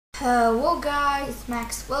Hello guys, it's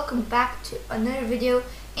Max. Welcome back to another video.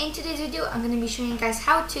 In today's video, I'm going to be showing you guys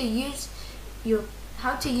how to use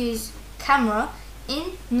camera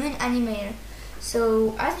in Animator.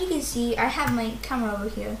 So as you can see, I have my camera over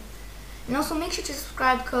here, and also make sure to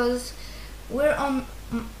subscribe because we're on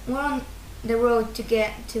the road to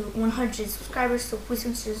get to 100 subscribers. So please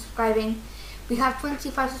consider subscribing. We have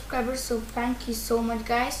 25 subscribers, so thank you so much,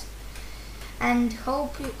 guys. And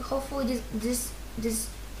hopefully this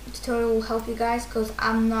tutorial will help you guys because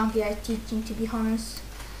I'm not good at teaching, to be honest.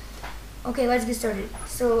 Okay, let's get started.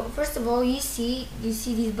 So first of all, you see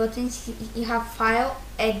these buttons. You have file,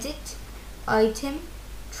 edit, item,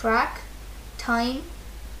 track, time,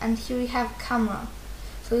 and here you have camera.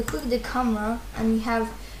 So you click the camera and you have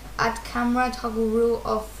add camera, toggle rule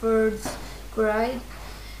of thirds grid,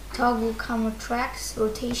 toggle camera tracks,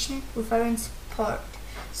 rotation, reference part.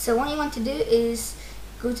 So what you want to do is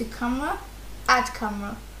go to camera, add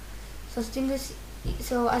camera. So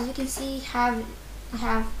as you can see, have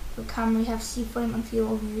the camera, you have C frame and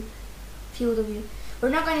field of view. We're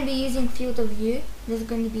not going to be using field of view. We're just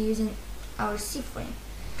going to be using our C frame.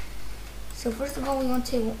 So first of all, we want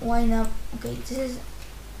to line up. Okay,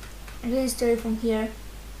 I'm going to start from here.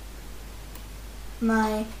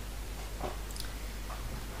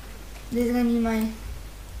 This is going to be my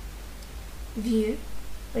view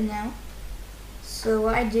for now. So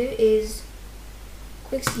what I do is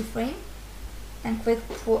click C frame and click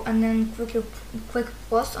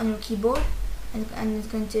plus on your keyboard, and it's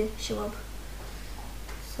going to show up.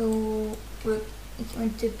 So it's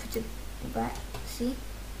going to put it back. See?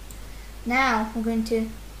 Now we're going to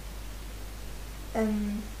put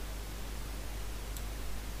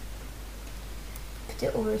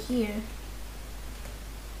it over here.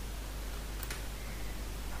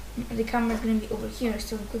 The camera is going to be over here,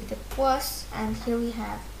 so we click the plus, and here we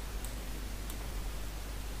have.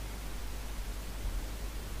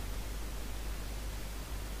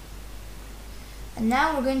 And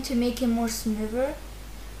now we're going to make it more smoother.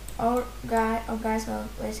 Guys, well,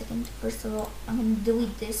 wait a second. First of all, I'm going to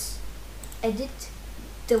delete this. Edit,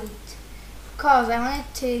 delete, because I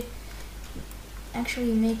wanted to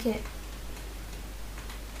actually make it.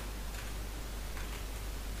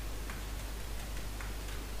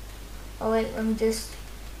 Oh wait, let me just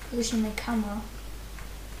position my camera.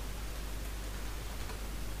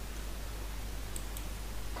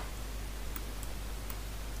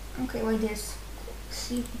 Okay, like this.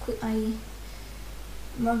 I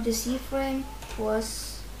mark the C frame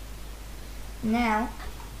plus. Now,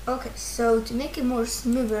 okay. So to make it more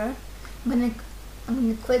smoother, I'm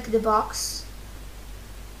gonna click the box.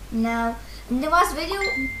 Now, in the last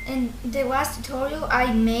tutorial,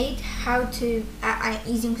 I made how to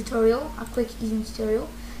easing tutorial. A quick easing tutorial.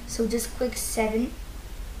 So just click 7,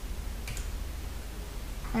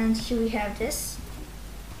 and here we have this.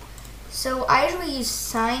 So I usually use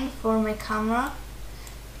sign for my camera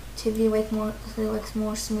to be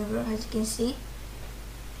more smoother, as you can see.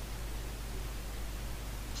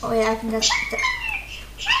 Oh yeah, I think that's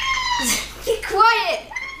Be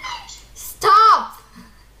quiet! Stop!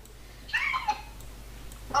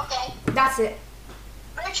 Okay. That's it.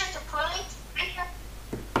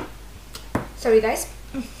 Sorry guys.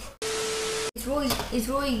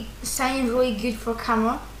 Sign is really good for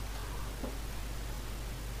camera.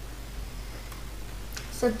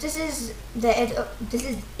 So this is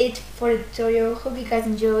it for the tutorial. Hope you guys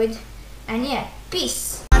enjoyed, and yeah,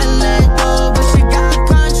 peace.